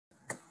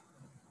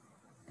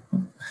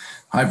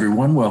Hi,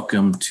 everyone.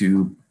 Welcome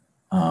to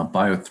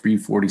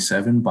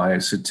BIO347,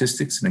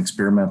 Biostatistics and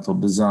Experimental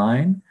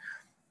Design.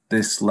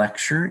 This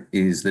lecture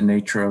is the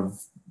nature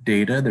of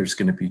data. There's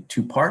going to be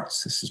two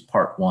parts. This is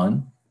part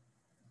one.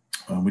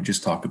 We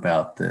just talk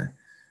about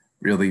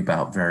really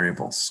about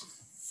variables.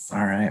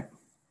 All right.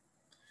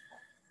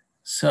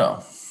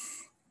 So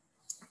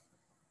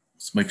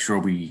let's make sure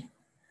we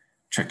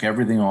check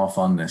everything off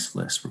on this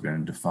list we're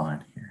going to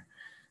define here.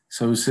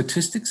 So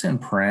statistics and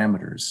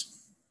parameters.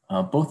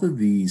 Both of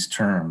these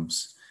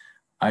terms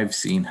I've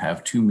seen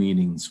have two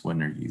meanings when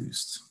they're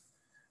used.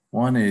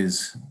 One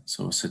is,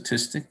 so a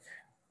statistic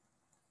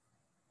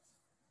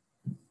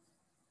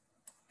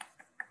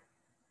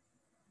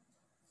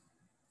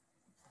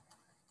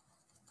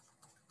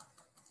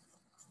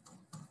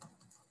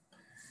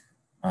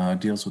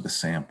deals with a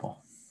sample,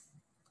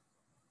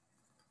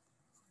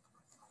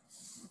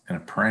 and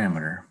a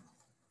parameter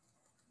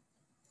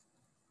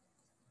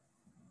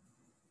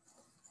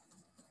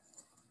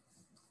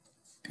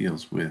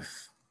deals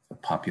with the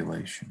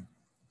population.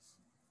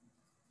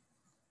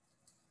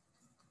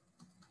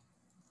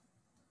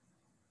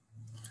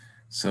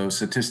 So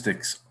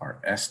statistics are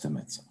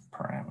estimates of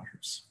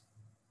parameters.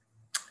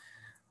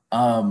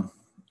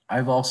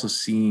 I've also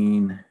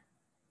seen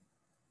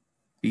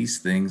these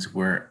things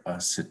where a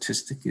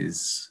statistic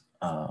is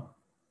a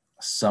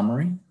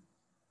summary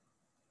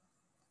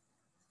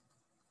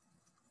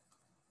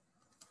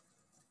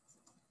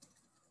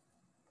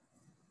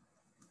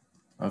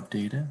of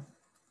data.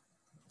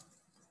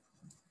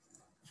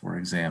 For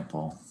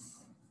example,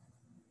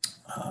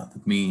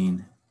 the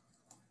mean,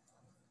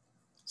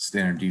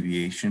 standard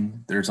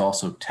deviation. There's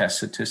also test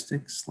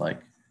statistics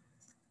like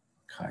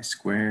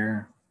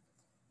chi-square.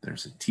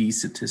 There's a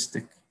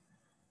t-statistic,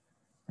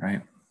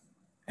 right?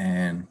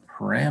 And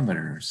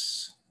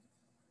parameters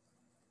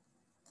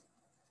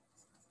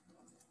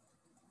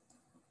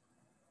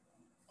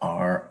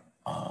are,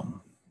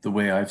 the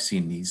way I've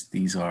seen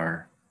these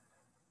are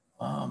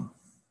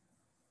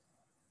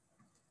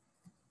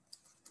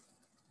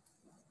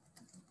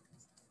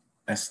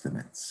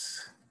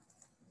estimates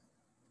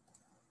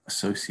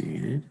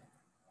associated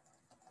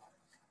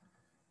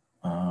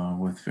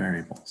with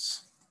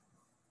variables.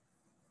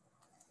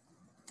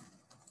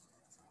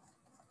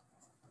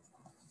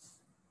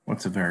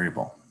 What's a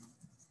variable?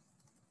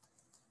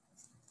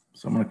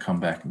 So I'm going to come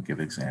back and give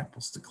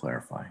examples to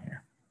clarify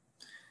here.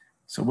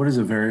 So what is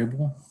a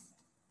variable?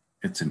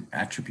 It's an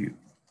attribute.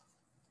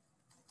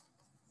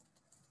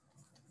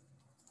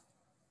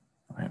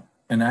 Right?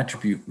 An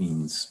attribute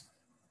means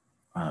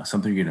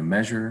something you're going to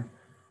measure,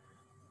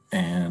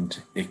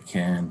 and it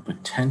can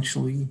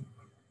potentially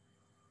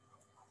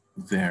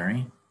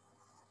vary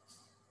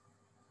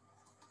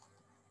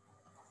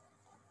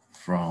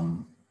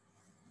from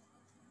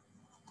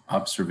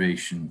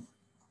observation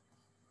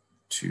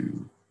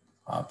to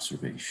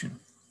observation,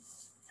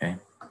 okay?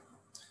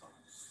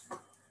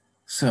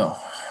 So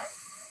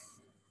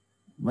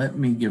let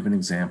me give an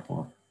example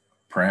of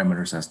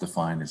parameters as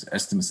defined as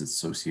estimates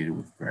associated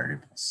with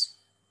variables.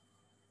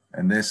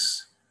 And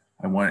this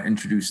I want to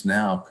introduce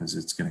now because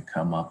it's going to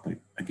come up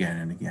again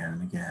and again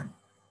and again.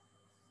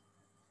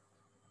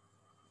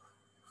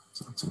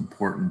 So it's an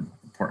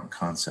important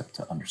concept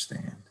to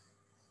understand.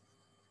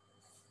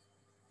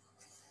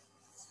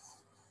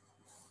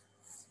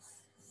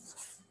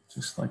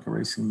 Just like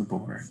erasing the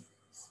board.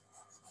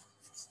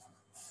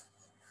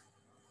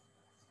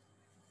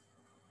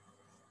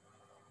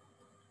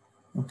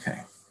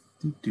 Okay.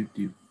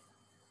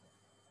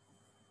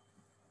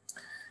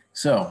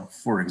 So,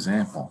 for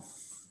example,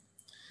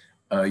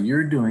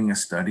 you're doing a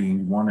study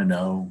and you want to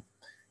know,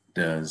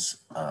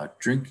 does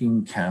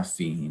drinking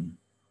caffeine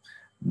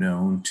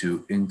known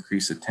to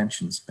increase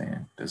attention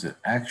span, does it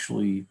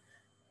actually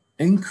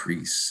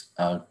increase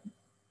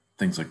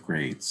things like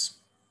grades?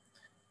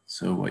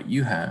 So what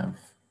you want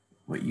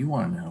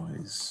to know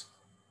is,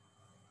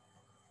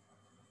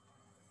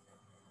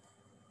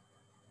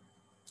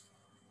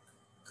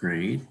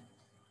 grade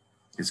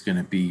is going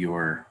to be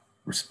your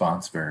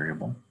response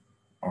variable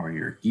or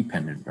your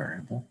dependent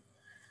variable.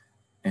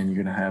 And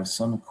you're going to have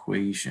some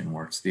equation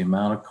where it's the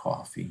amount of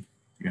coffee.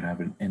 You're going to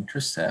have an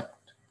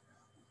intercept,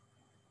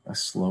 a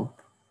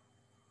slope.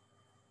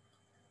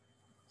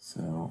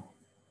 So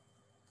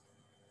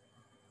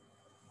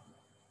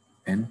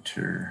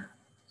intercept,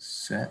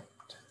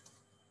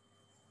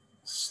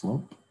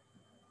 slope.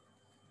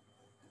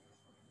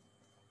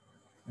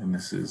 And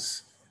this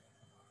is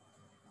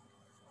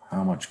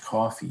how much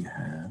coffee you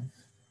have.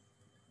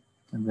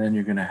 And then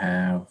you're going to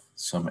have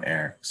some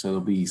error. So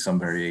there'll be some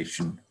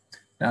variation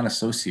not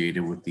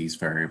associated with these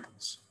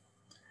variables.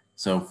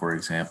 So for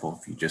example,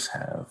 if you just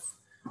have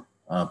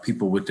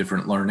people with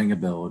different learning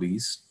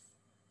abilities,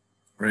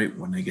 right,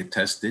 when they get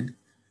tested,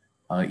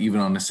 even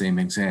on the same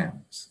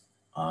exams,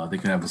 they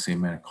can have the same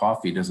amount of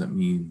coffee, doesn't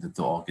mean that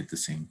they'll all get the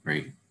same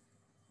grade.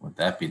 Wouldn't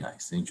that be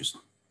nice? They just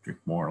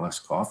drink more or less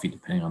coffee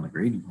depending on the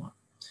grade you want.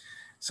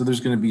 So there's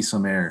going to be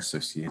some error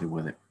associated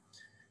with it.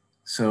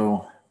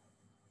 So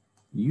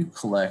you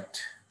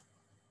collect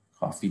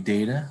coffee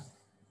data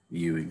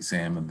you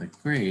examine the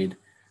grade,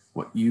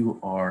 what you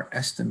are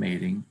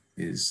estimating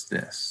is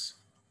this,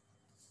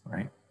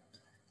 right?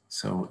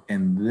 So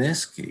in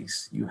this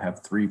case, you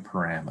have 3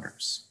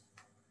 parameters,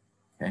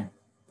 okay?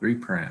 3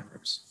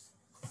 parameters.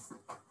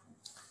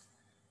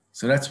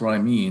 So that's what I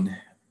mean.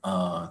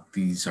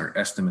 These are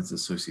estimates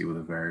associated with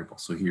a variable.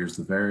 So here's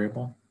the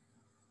variable,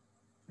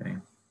 okay?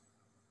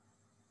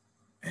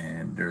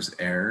 And there's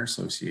error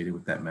associated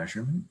with that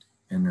measurement,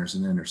 and there's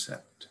an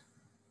intercept,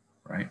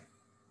 right?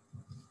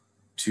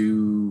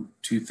 Two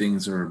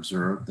things are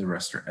observed, the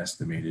rest are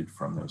estimated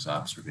from those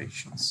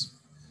observations,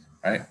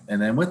 right? And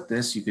then with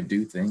this, you could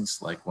do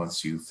things like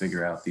once you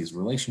figure out these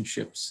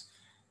relationships,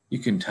 you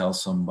can tell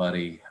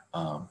somebody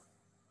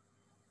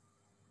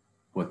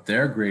what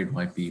their grade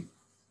might be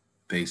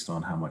based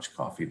on how much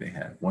coffee they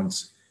had.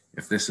 Once,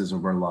 if this is a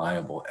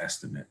reliable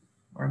estimate,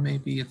 or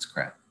maybe it's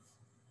crap,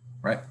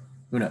 right?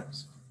 Who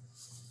knows?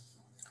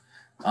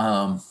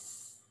 All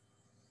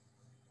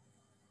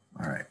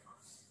right.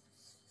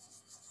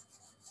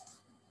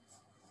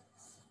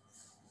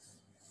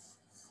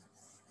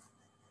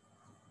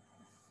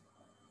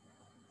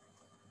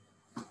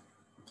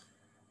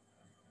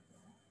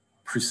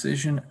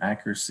 Precision,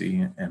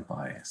 accuracy, and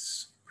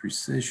bias.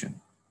 Precision.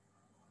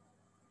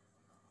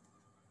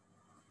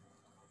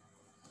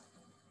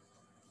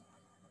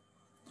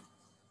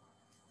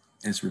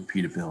 Is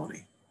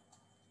repeatability.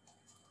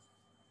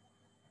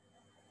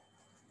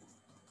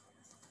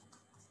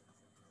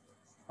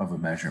 Of a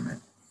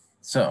measurement.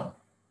 So,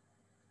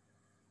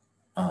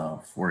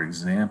 for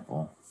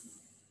example,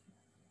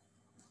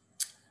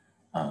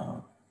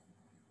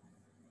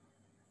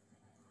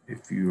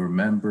 if you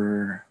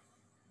remember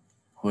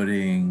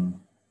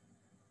putting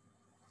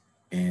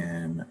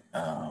in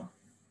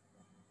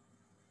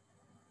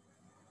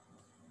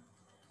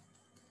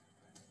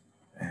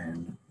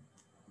and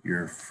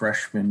your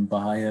freshman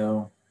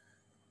bio,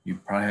 you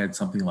probably had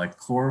something like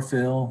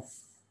chlorophyll,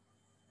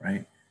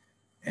 right?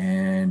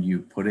 And you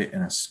put it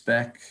in a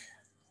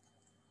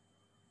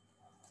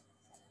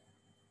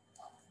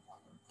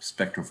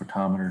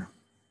spectrophotometer,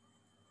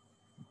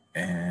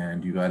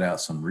 and you got out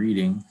some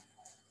reading.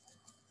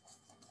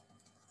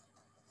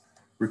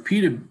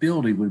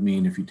 Repeatability would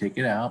mean if you take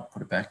it out,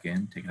 put it back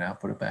in, take it out,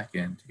 put it back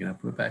in, take it out,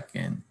 put it back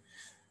in.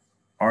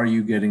 Are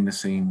you getting the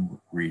same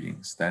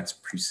readings? That's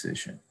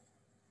precision.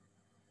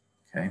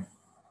 Okay,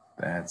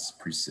 that's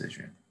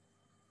precision.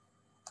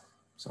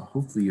 So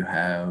hopefully you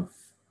have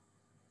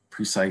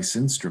precise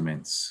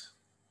instruments,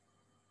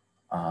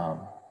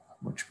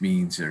 which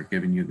means they're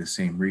giving you the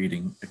same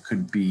reading. It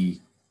could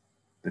be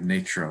the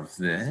nature of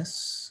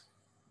this,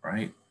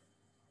 right?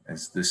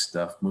 As this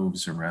stuff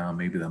moves around,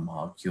 maybe the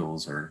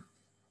molecules are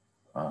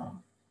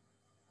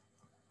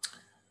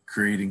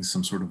creating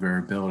some sort of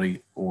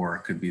variability, or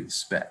it could be the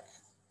spec,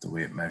 the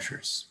way it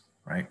measures,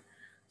 right?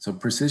 So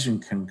precision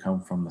can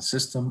come from the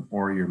system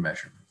or your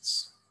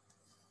measurements.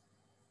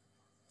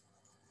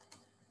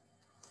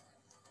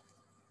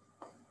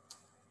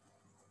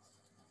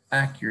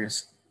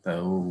 Accuracy,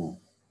 though.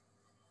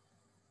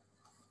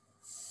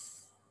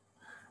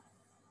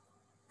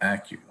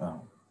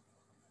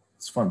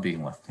 It's fun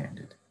being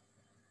left-handed.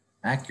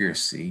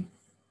 Accuracy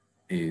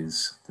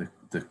is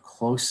the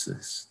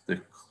closeness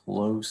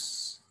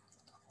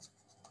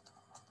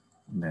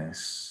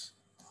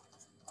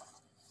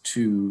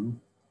to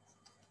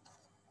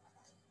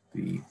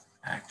the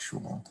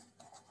actual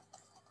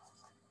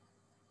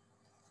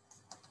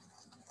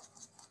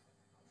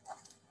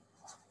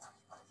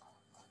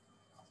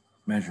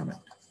measurement,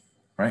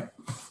 right?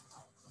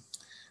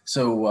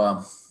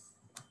 So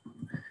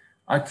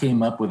I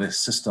came up with a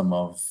system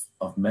of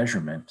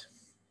measurement,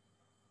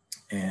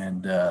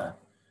 and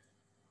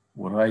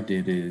what I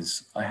did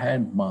is I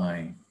had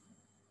my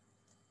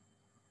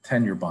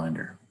tenure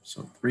binder,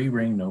 so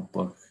 3-ring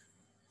notebook,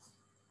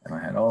 and I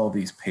had all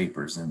these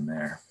papers in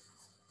there,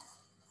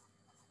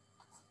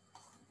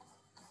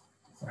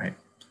 right?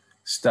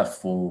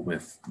 Stuffed full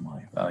with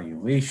my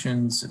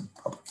evaluations and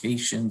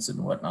publications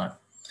and whatnot.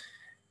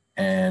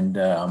 And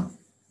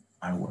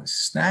I was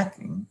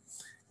snacking,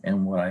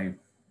 and what I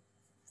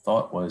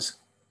thought was,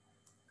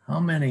 how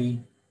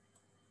many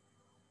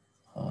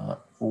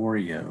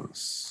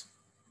Oreos?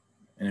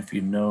 And if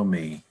you know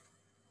me,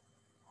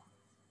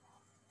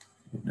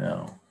 you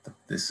know that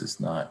this is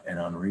not an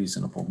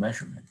unreasonable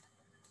measurement.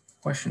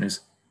 The question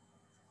is,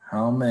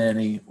 how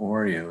many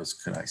Oreos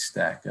could I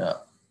stack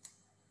up?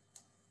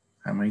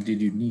 How many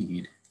did you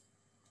need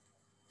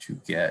to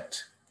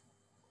get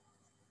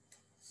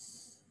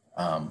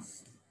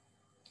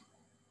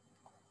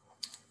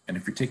and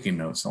if you're taking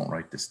notes, don't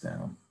write this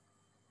down.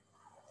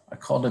 I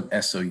called them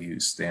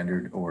SOUs,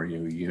 standard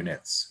Oreo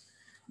units.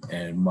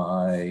 And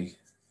my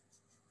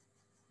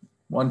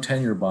one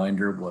tenure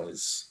binder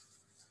was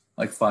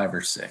like 5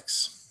 or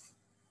 6.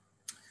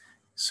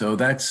 So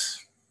that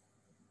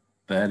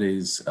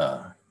is it's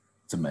a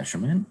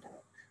measurement,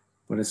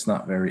 but it's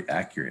not very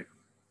accurate.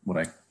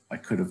 What I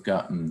could have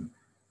gotten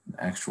an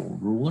actual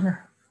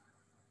ruler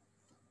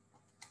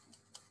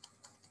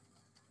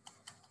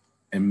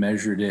and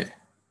measured it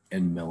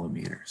in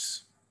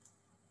millimeters.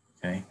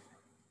 okay?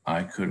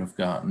 I could have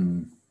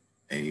gotten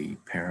a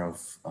pair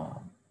of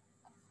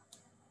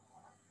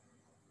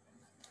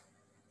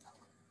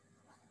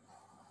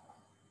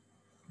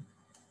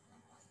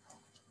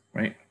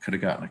right? Could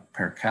have gotten a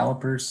pair of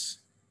calipers.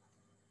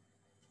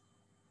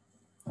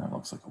 That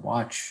looks like a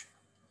watch.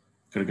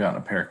 Could have gotten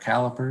a pair of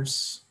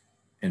calipers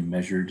and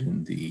measured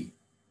in the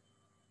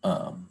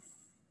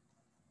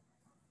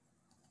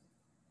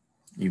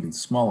even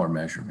smaller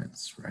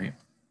measurements, right?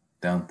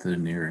 Down to the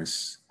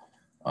nearest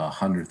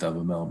hundredth of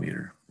a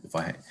millimeter.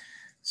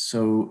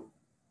 So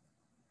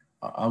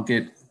I'll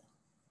get,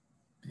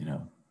 you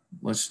know,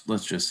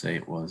 let's just say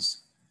it was,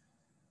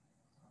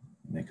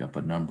 make up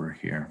a number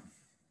here,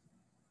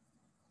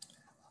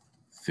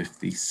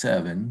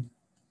 57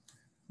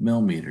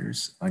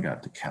 millimeters. I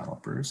got the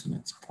calipers and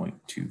it's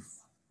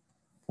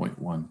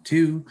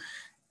 0.12.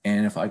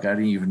 And if I got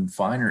an even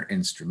finer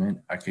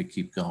instrument, I could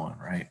keep going,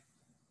 right?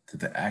 To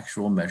the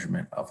actual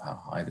measurement of how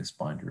high this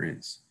binder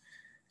is.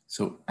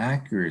 So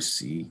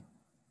accuracy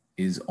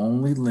is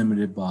only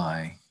limited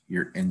by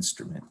your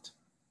instrument,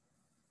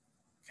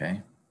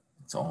 okay?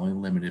 It's only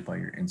limited by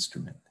your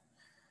instrument.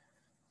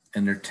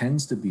 And there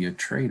tends to be a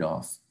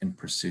trade-off in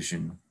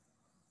precision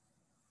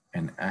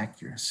and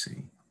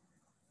accuracy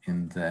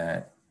in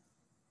that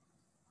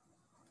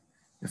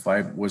if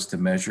I was to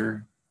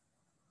measure,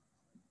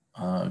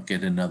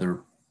 get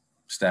another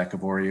stack of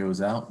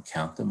Oreos out and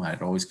count them,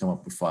 I'd always come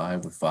up with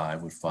 5, with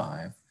 5, with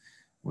 5.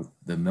 With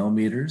the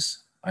millimeters,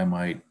 I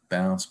might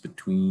bounce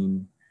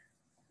between,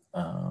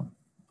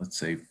 let's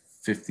say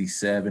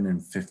 57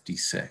 and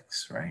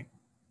 56, right?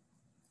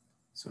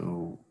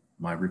 So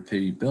my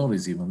repeatability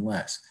is even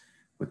less.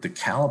 With the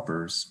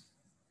calipers,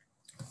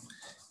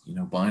 you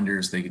know,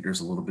 binders, there's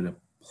a little bit of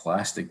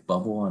plastic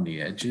bubble on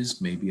the edges.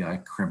 Maybe I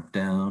crimp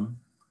down,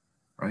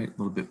 right? A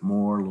little bit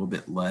more, a little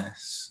bit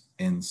less.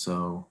 And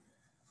so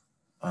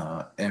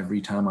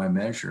every time I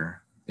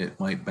measure, it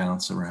might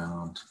bounce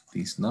around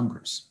these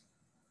numbers,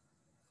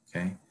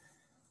 okay?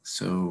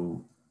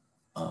 So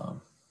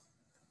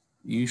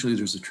usually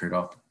there's a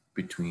trade-off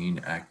between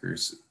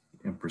accuracy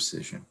and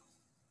precision,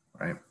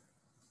 right?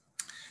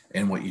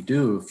 And what you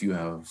do if you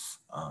have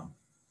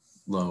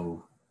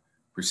low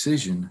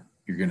precision,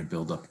 you're going to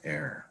build up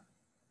error,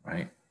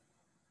 right?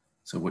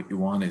 So what you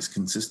want is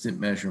consistent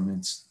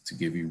measurements to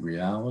give you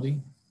reality,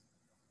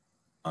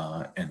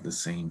 at the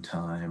same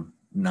time,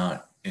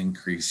 not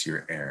increase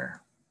your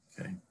error,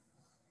 okay?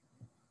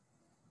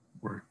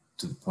 We're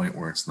to the point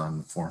where it's not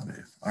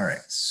informative. All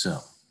right, so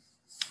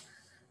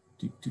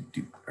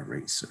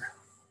eraser.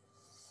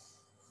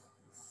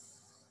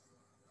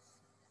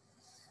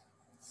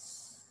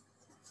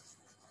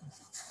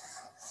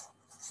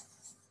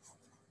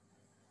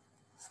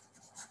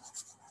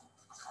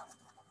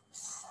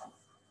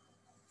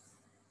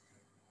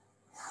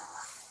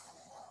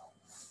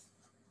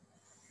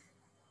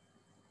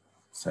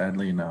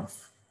 Sadly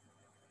enough,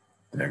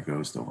 there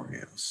goes the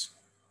Oreos.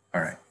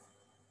 All right.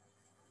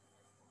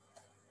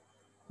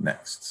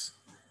 Next,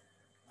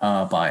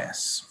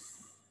 bias.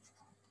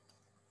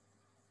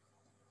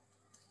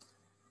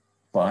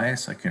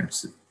 Bias I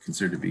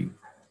consider to be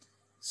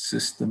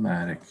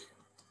systematic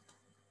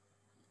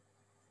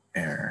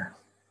error.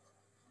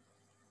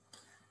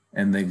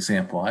 And the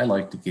example I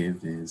like to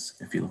give is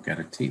if you look at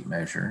a tape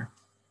measure,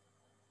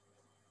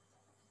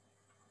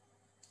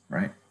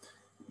 right?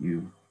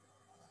 You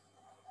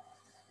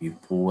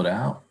pull it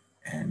out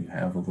and you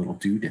have a little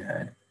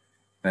doodad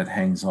that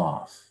hangs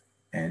off.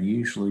 And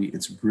usually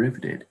it's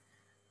riveted.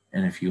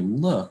 And if you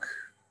look,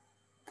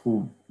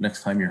 pull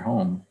next time you're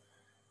home,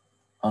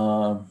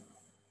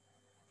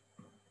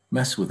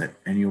 mess with it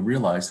and you'll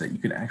realize that you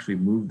can actually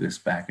move this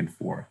back and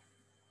forth,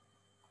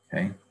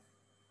 okay?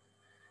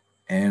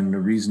 And the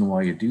reason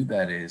why you do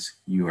that is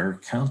you are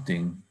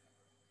counting.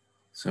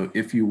 So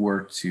if you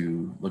were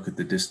to look at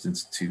the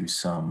distance to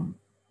some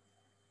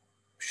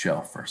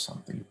shelf or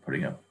something,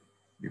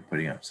 you're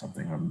putting up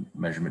something, or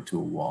measurement to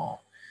a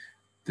wall,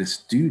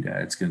 this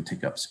doodad, it's going to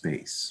take up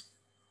space,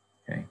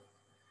 okay?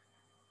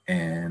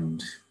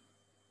 And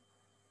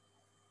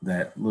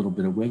that little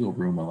bit of wiggle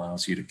room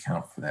allows you to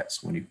count for that.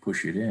 So when you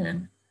push it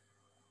in,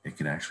 it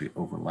can actually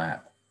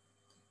overlap.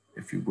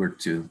 If you were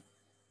to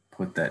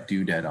put that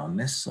doodad on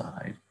this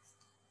side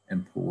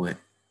and pull it,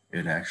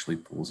 it actually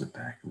pulls it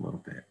back a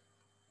little bit.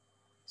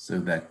 So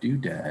that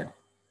doodad,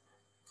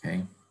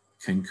 okay,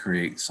 can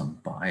create some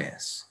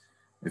bias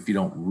if you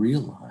don't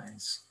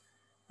realize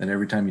that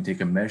every time you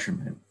take a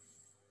measurement,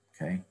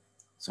 okay,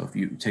 so if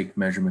you take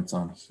measurements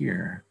on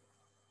here,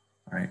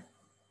 all right,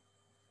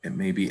 it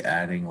may be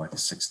adding like a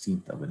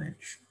 1/16 of an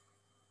inch.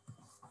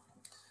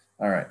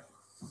 All right.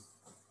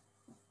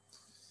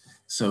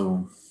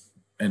 So,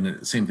 and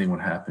the same thing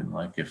would happen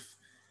like if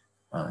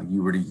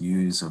you were to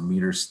use a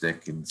meter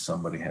stick and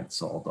somebody had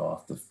sawed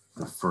off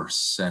the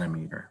first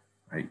centimeter,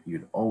 right?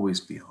 You'd always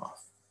be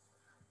off.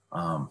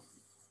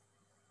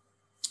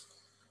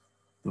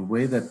 The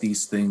way that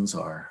these things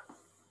are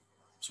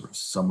sort of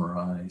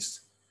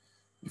summarized,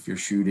 if you're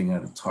shooting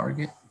at a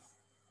target,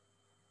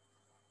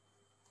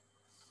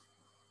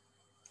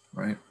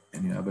 right?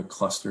 and you have a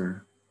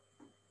cluster.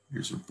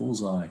 Here's your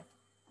bullseye.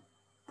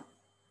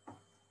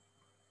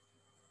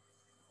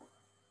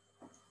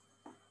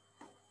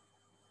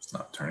 It's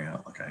not turning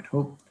out like I'd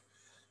hoped.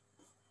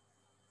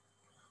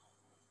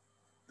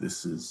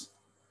 This is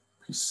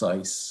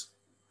precise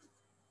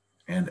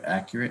and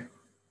accurate.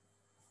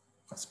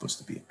 That's supposed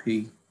to be a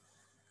P.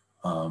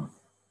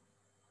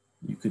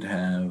 You could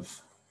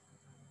have,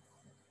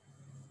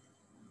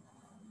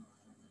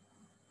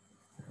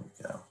 there we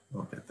go, a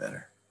little bit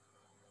better.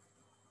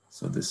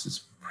 So this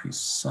is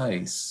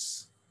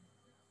precise,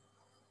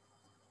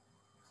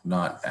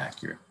 not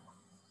accurate.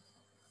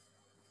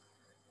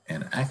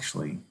 And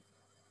actually,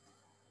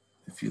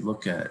 if you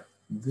look at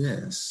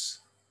this,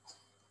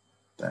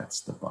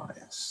 that's the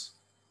bias,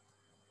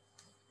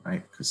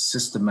 right? Because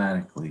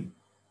systematically,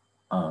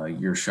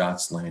 your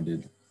shots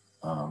landed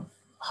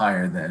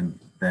higher than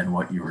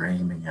what you were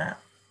aiming at,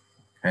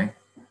 okay?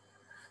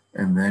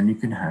 And then you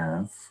can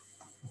have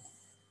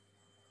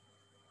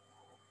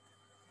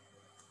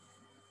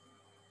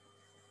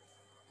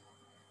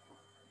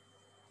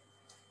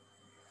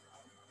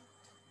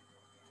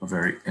a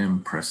very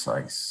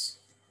imprecise.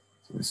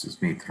 So this is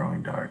me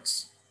throwing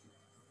darts,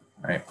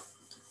 right?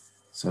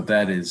 So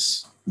that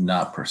is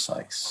not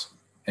precise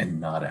and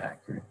not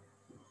accurate.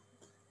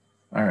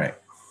 All right.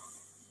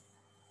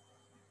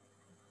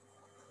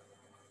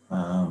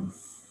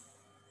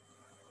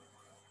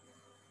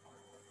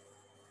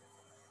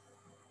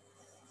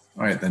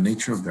 All right, the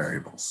nature of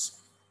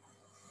variables,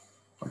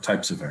 or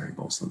types of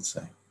variables, let's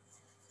say.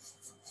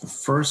 The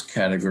first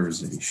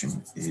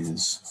categorization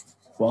is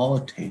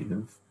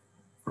qualitative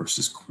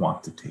versus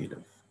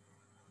quantitative.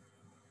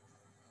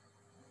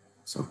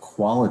 So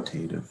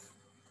qualitative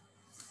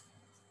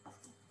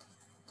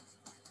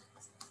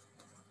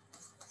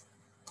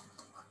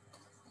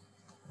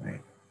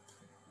right?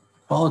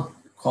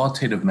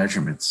 Qualitative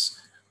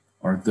measurements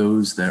are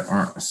those that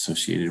aren't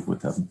associated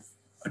with a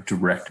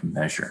direct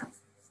measure,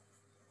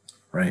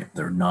 right?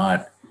 They're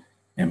not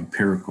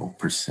empirical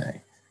per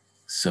se.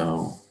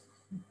 So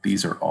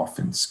these are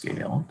often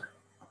scaled,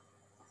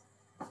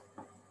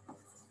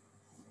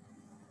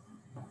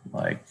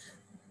 like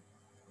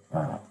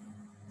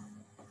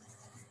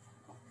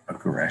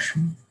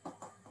aggression.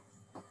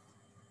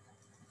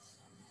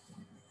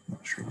 Not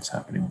sure what's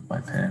happening with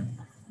my pen.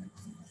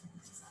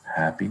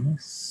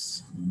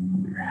 Happiness,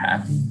 you're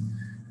happy.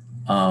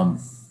 And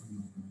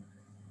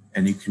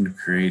you can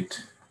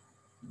create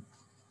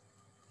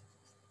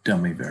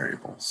dummy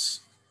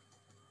variables,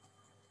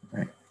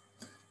 right?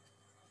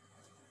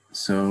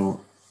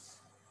 So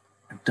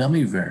a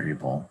dummy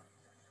variable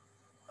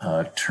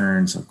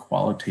turns a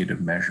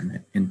qualitative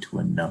measurement into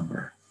a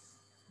number,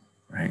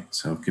 right?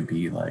 So it could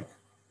be like,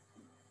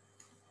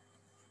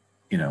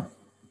 you know,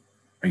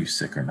 are you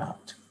sick or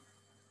not?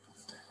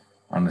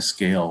 On a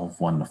scale of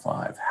 1 to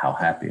 5, how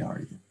happy are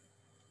you?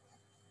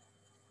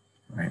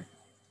 Right?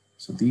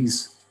 So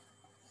these,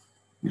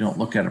 you don't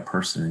look at a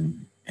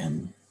person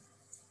and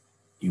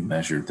you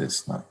measure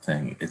this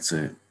thing. It's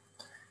an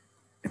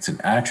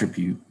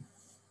attribute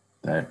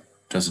that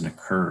doesn't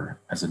occur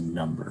as a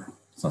number.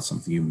 It's not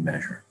something you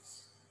measure.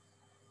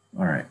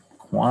 All right,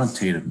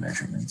 quantitative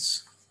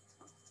measurements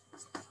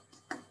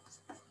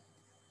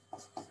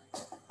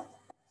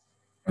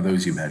are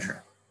those you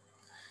measure.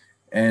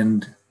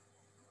 And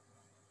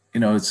you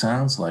know, it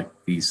sounds like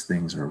these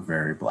things are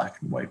very black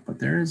and white, but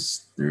there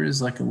is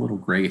like a little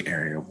gray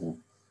area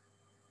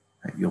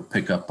that you'll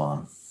pick up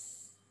on.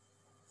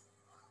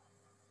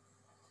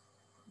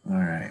 All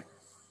right,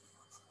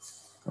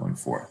 going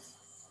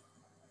forth.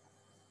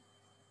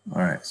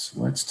 All right, so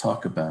let's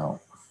talk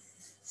about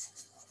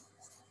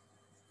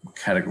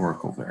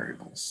categorical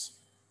variables.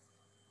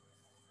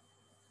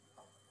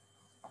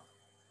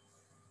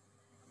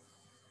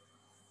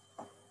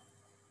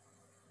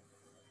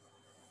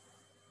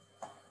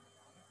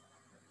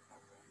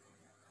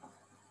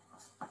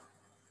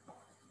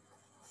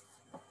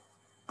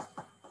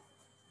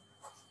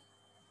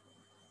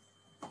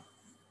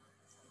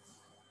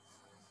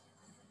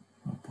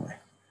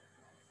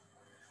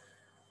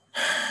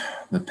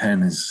 The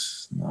pen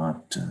is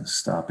not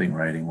stopping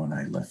writing when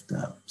I lift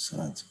up, so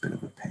that's a bit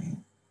of a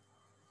pain.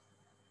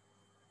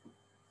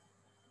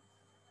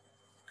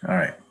 All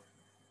right.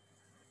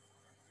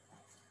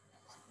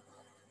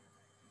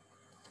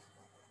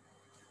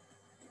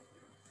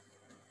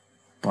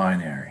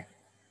 Binary.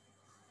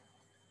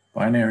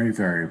 Binary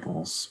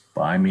variables,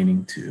 bi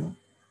meaning two,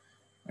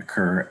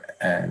 occur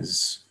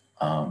as,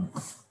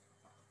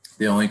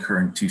 they only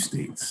occur in two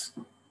states,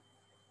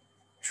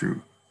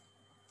 true,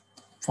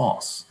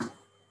 false.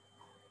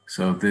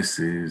 So this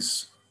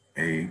is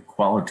a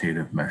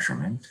qualitative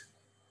measurement.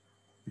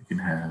 You can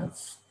have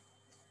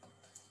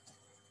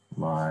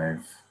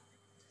live,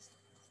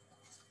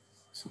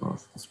 so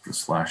let's put a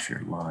slash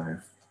here,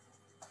 live,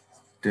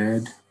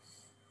 dead,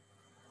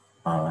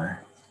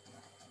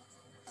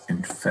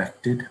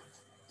 infected,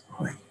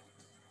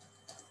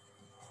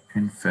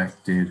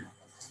 infected,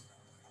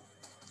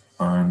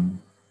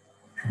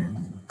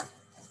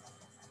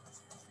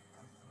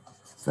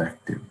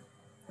 uninfected,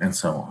 and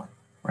so on,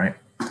 right?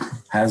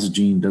 Has a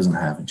gene, doesn't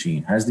have a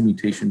gene. Has the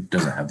mutation,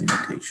 doesn't have the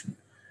mutation.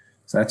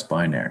 So that's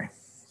binary.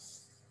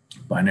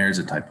 Binary is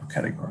a type of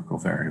categorical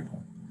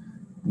variable.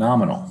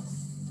 Nominal.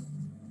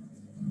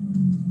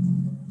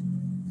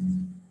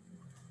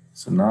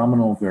 So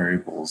nominal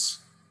variables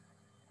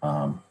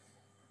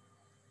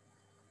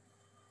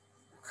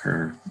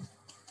occur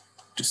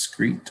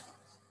discrete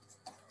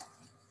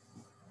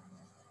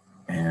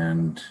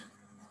and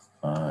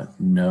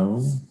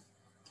no,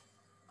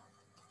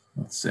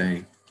 let's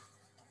say,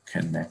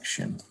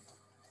 connection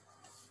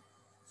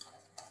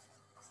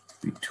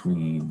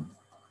between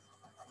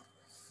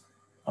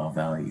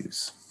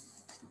values.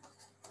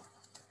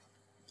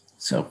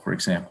 So, for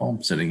example,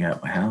 I'm sitting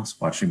at my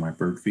house watching my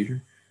bird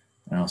feeder,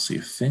 and I'll see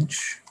a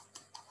finch,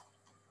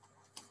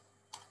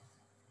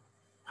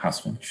 house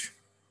finch,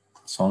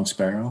 song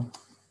sparrow,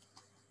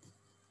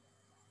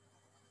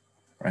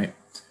 right?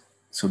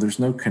 So there's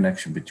no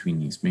connection between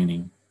these,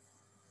 meaning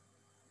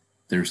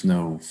there's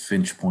no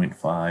finch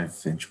 0.5,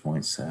 finch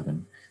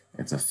 0.7.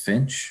 It's a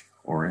finch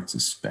or it's a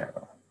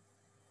sparrow,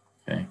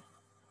 okay?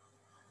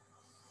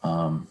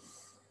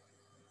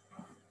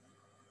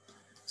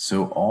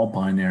 So all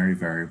binary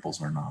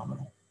variables are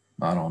nominal.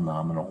 Not all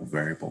nominal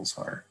variables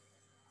are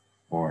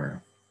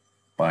or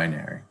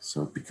binary.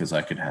 So because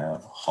I could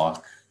have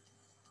hawk,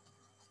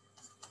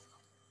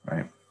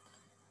 right?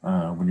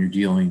 When you're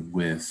dealing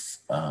with,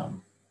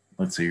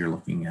 let's say you're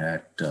looking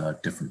at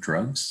different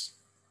drugs,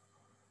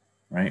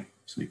 right?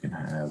 So you can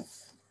have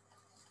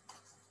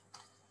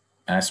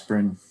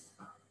aspirin,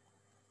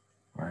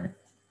 right?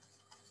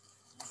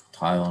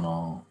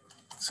 Tylenol,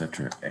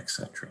 et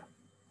cetera,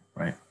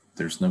 right?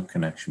 There's no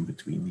connection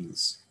between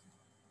these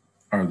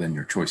other than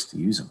your choice to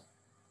use them.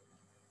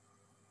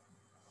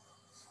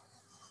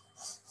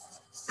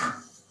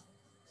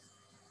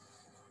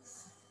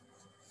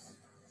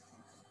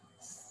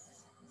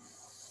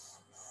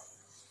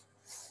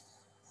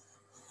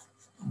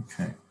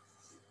 Okay.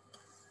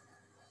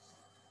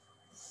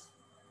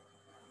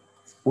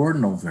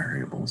 Ordinal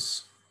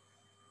variables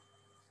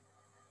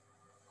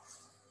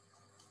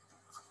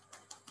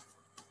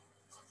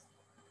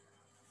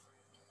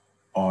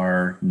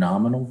are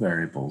nominal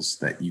variables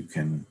that you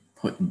can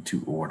put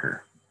into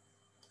order,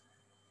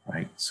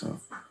 right? So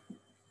if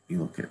you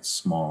look at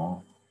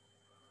small,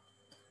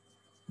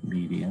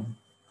 medium,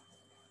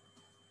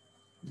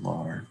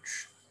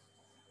 large,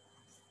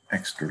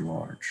 extra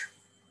large,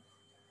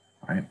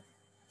 right?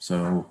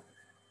 So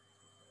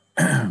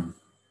if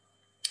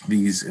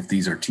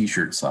these are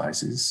t-shirt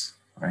sizes,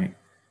 right?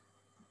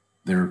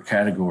 They're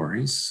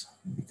categories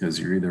because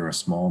you're either a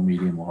small,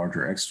 medium, large,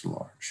 or extra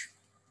large,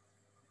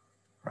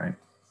 right?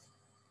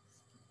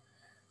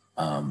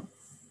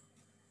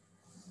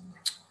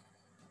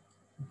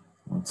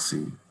 Let's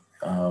see.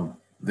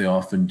 They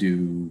often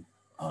do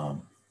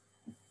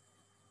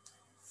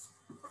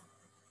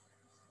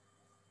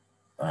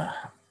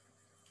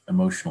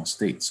emotional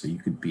states. So you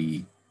could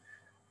be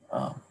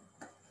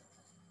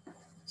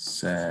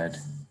sad,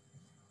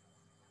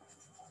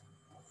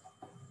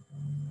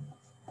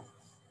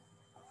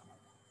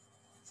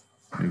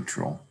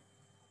 neutral,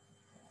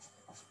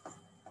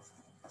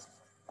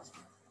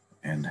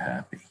 and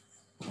happy.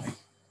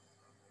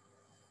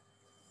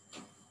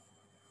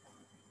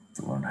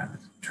 To learn how to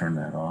turn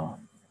that off.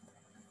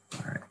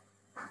 All right.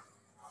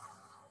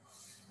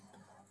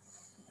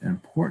 An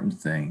important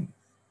thing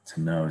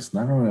to know is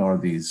not only are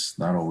these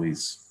not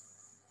always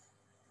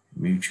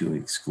mutually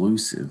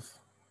exclusive,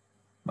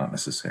 not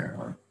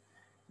necessarily,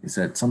 is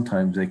that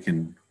sometimes they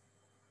can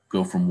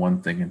go from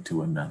one thing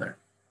into another.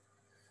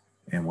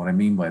 And what I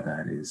mean by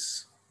that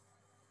is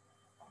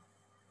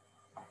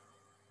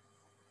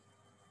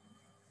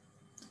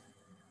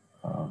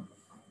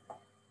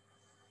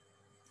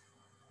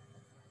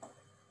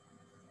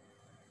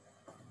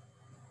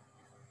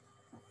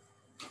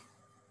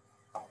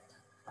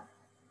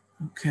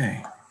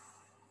okay.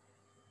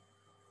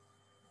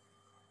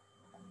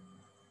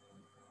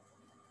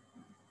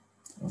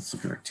 Let's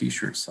look at our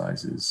t-shirt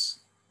sizes.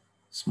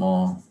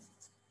 Small,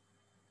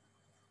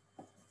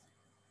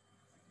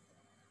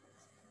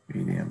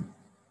 medium,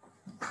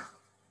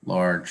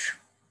 large.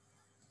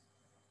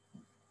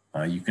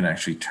 You can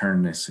actually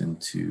turn this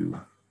into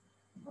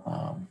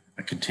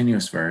a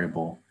continuous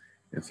variable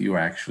if you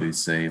actually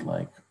say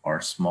like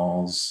our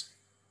smalls,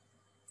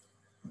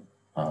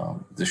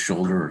 the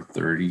shoulder are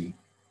 30,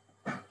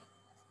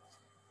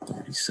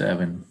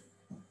 37,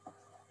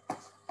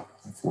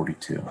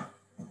 42.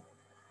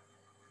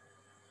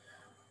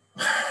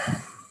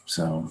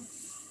 So,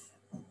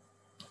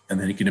 and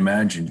then you can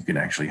imagine you can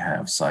actually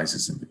have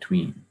sizes in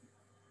between,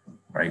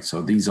 right?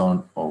 So these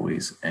aren't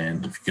always,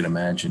 and if you can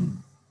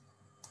imagine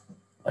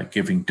like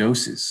giving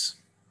doses,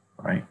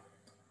 right?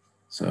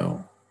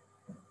 So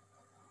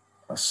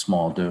a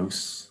small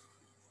dose,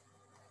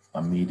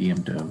 a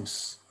medium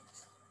dose,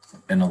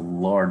 and a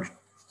large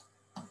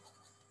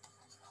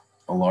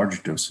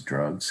dose of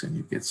drugs, and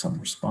you get some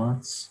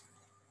response,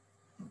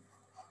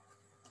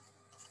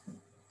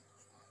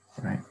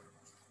 right?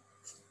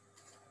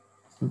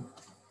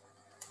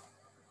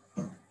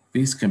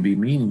 these can be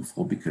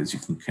meaningful because you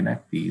can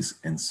connect these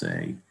and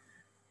say,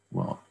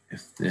 well,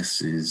 if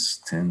this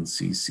is 10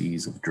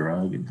 cc's of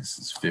drug and this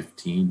is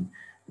 15,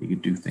 you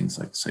could do things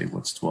like say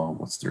what's 12,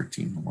 what's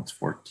 13, and what's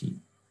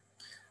 14.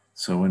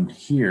 So in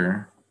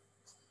here,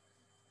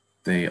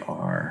 they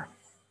are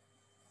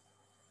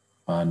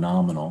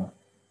nominal,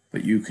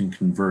 but you can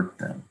convert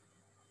them,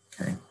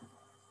 okay?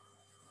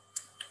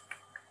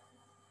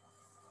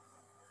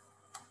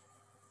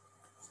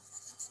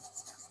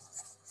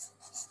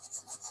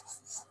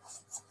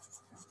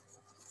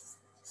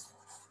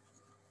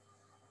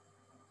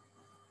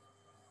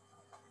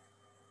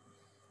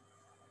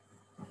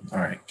 All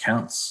right,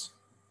 counts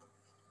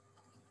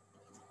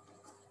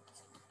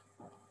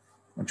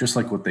are just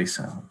like what they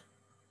sound.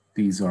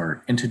 These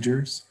are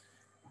integers,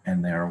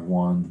 and they are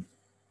 1,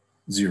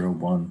 0,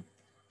 1,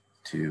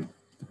 2,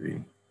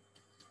 3,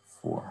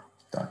 4,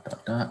 dot,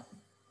 dot, dot.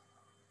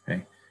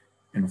 Okay,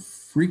 and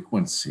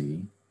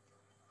frequency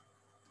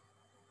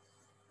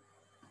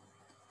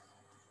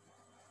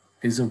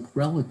is a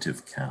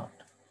relative count.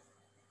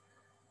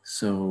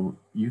 So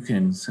you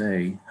can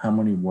say how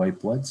many white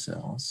blood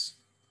cells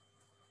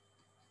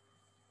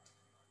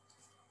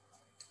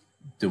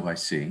do I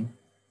see,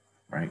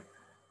 right?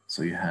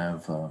 So you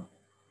have a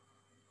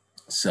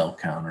cell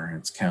counter, and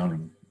it's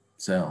counting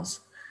cells.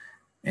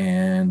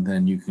 And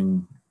then you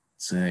can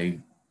say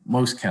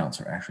most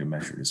counts are actually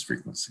measured as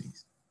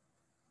frequencies.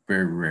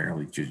 Very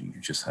rarely you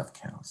just have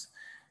counts.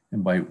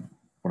 And by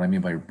what I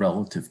mean by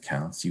relative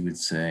counts, you would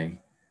say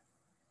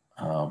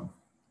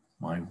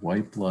my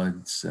white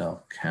blood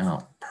cell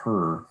count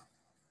per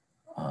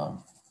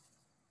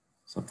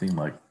something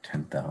like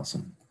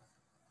 10,000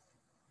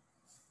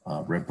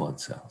 red blood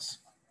cells,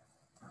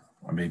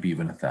 or maybe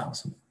even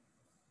 1,000.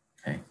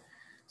 Okay,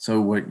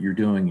 so what you're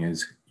doing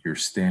is you're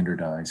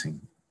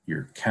standardizing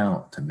your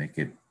count to make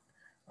it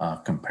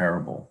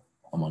comparable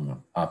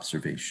among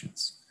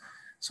observations.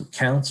 So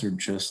counts are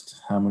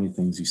just how many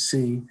things you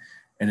see,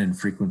 and then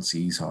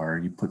frequencies are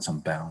you put some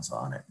bounds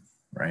on it,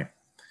 right?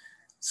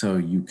 So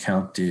you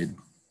counted,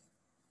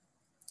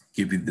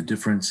 give you the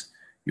difference.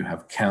 You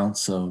have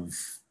counts of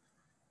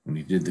when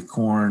you did the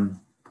corn,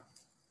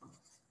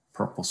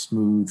 purple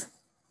smooth,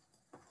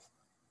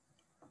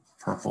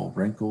 purple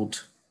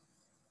wrinkled,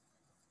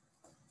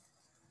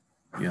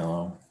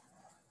 yellow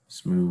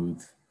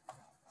smooth,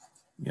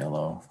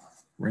 yellow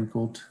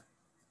wrinkled.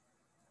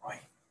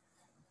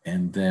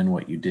 And then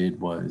what you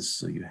did was,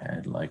 so you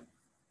had like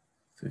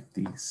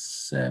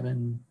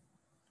 57,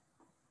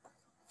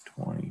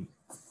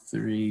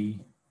 23,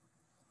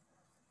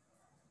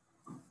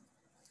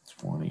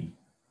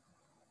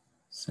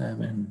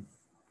 27,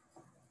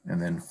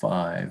 and then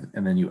 5,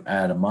 and then you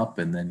add them up,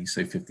 and then you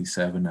say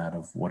 57 out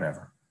of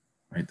whatever,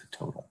 right? The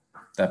total.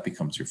 That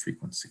becomes your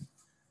frequency.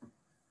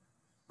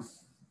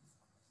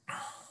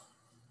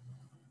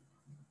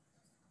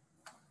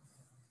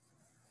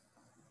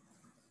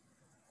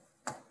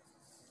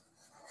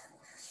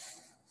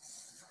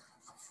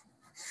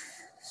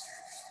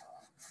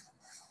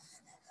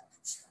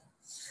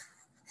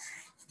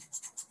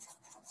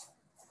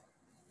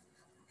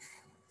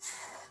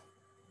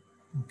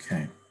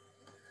 Okay.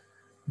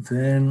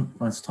 Then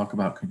let's talk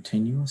about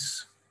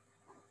continuous.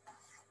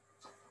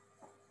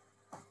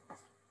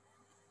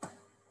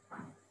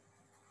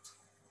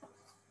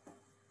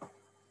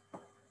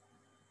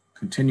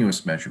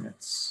 Continuous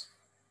measurements,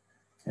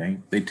 okay?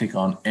 They take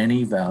on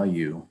any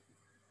value.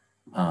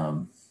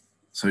 So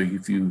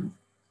if you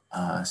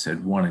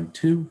said 1 and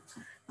 2,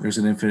 there's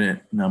an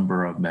infinite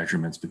number of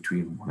measurements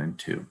between 1 and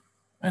 2.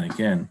 And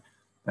again,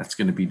 that's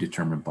going to be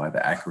determined by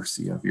the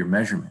accuracy of your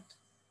measurement,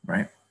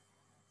 right?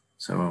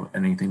 So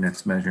anything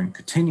that's measuring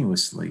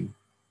continuously,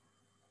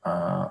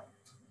 the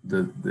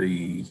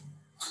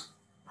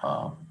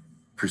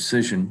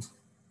precision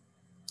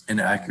and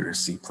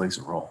accuracy plays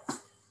a role.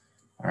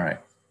 All right.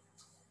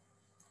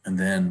 And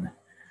then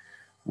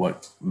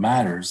what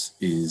matters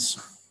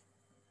is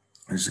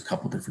there's a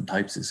couple different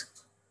types, is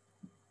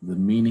the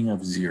meaning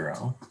of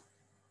 0,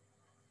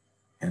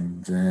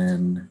 and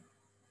then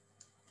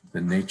the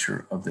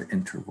nature of the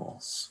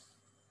intervals.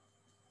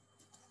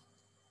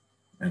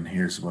 And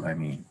here's what I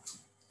mean.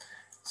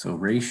 So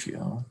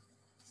ratio,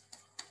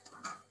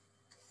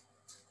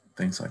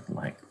 things like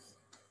length,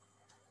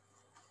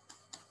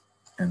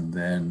 and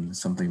then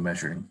something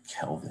measured in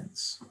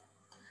kelvins.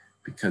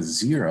 Because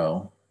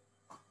 0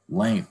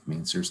 length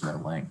means there's no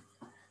length.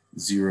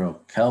 0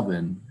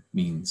 Kelvin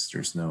means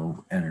there's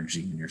no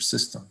energy in your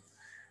system.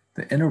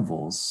 The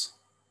intervals,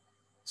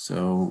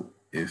 so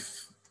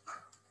if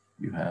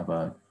you have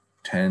a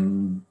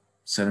 10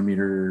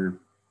 centimeter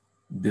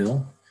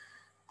bill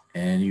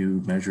and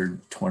you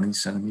measured 20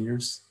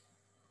 centimeters,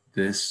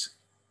 this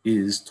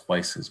is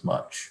twice as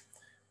much.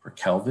 For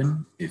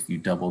Kelvin, if you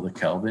double the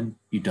Kelvin,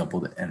 you double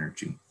the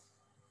energy.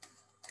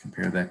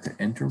 Compare that to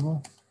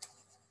interval.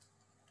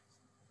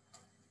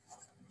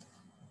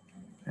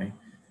 Okay.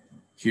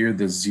 Here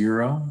the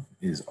 0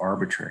 is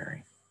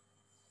arbitrary.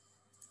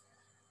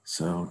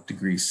 So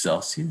degrees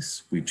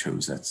Celsius, we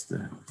chose that's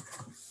the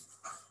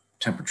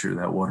temperature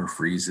that water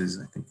freezes,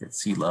 I think at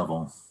sea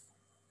level,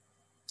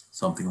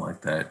 something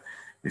like that.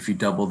 If you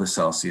double the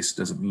Celsius, it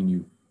doesn't mean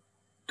you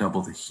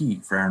double the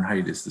heat.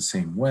 Fahrenheit is the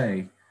same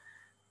way,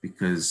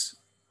 because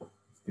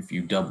if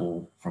you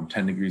double from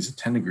 10 degrees to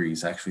 10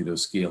 degrees, actually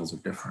those scales are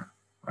different,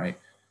 right?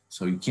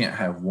 So you can't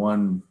have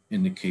one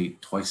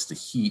indicate twice the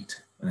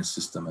heat in a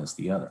system as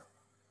the other,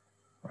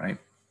 right?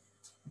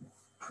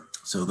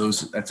 So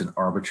that's an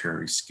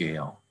arbitrary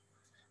scale.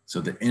 So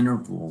the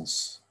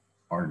intervals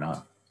are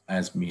not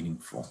as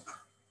meaningful.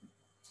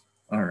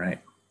 All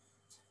right,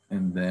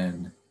 and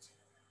then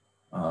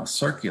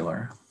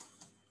circular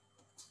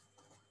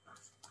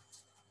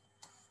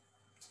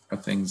are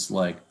things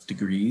like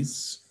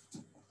degrees,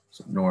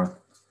 so north,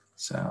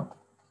 south,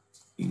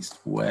 east,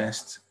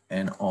 west,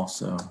 and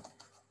also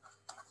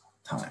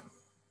time,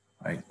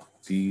 right?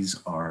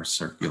 These are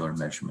circular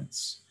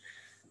measurements.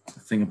 The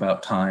thing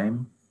about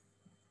time,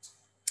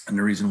 and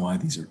the reason why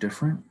these are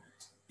different,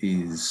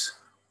 is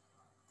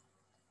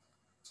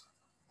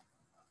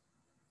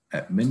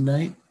at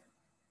midnight,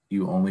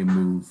 you only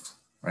move,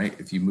 right?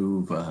 If you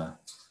move a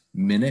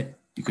minute,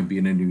 you can be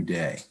in a new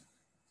day.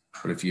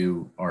 But if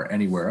you are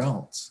anywhere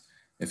else,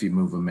 if you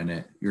move a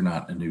minute, you're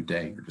not a new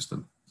day, you're just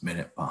a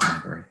minute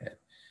behind or ahead,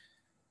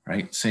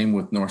 right? Same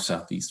with north,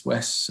 south, east,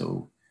 west.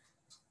 So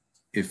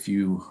if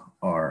you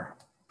are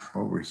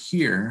over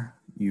here,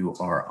 you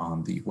are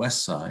on the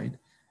west side,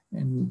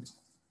 and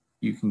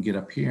you can get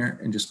up here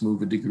and just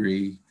move a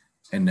degree,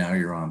 and now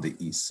you're on the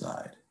east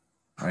side,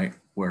 right?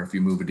 Where if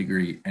you move a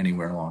degree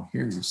anywhere along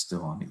here, you're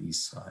still on the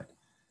east side.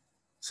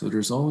 So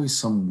there's always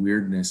some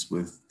weirdness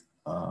with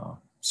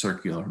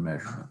circular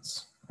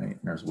measurements, right? And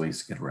there's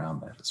ways to get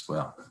around that as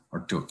well, or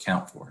to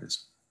account for it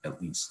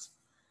at least.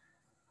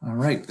 All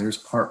right, there's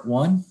part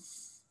one.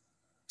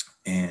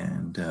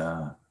 And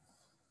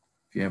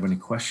if you have any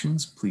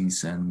questions,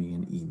 please send me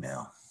an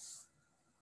email.